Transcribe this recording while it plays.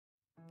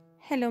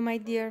Hello my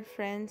dear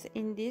friends,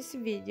 in this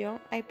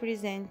video I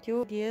present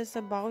you ideas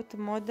about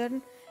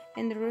modern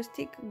and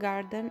rustic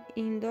garden,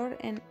 indoor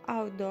and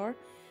outdoor,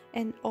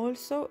 and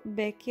also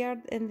backyard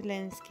and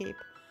landscape.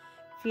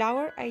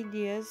 Flower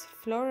ideas,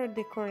 floral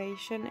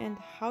decoration, and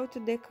how to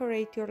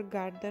decorate your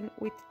garden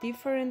with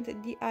different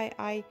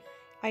DIY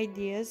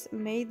ideas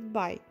made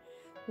by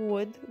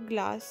wood,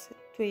 glass,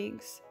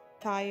 twigs,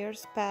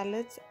 tires,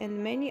 pallets,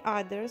 and many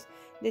others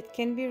that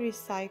can be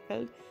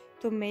recycled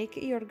to make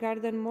your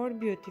garden more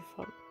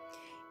beautiful.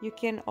 You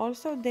can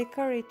also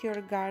decorate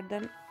your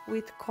garden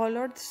with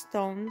colored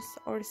stones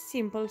or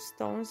simple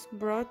stones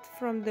brought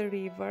from the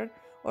river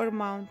or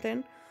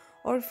mountain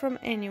or from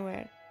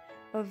anywhere.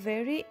 A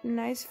very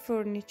nice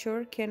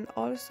furniture can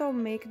also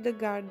make the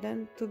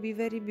garden to be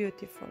very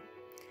beautiful.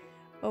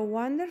 A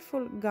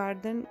wonderful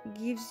garden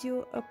gives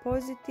you a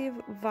positive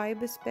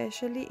vibe,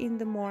 especially in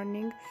the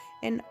morning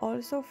and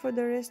also for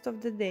the rest of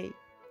the day.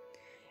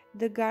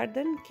 The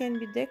garden can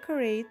be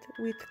decorated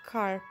with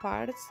car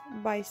parts,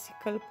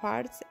 bicycle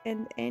parts,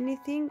 and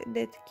anything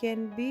that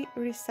can be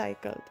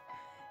recycled.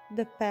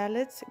 The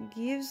pallets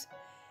gives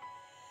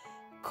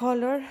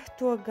color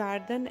to a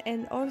garden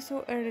and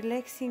also a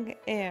relaxing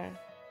air.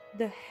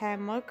 The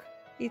hammock,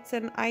 it's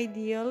an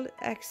ideal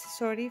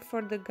accessory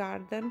for the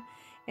garden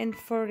and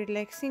for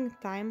relaxing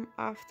time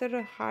after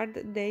a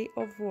hard day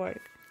of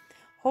work.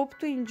 Hope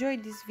to enjoy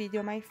this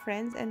video my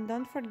friends, and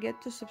don't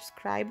forget to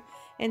subscribe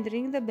and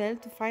ring the bell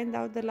to find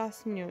out the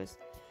last news.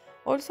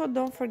 Also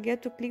don't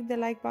forget to click the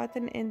like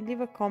button and leave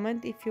a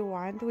comment if you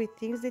want with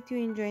things that you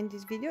enjoy in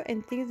this video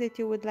and things that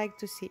you would like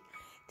to see.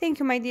 Thank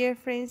you my dear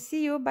friends,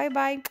 see you, bye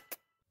bye.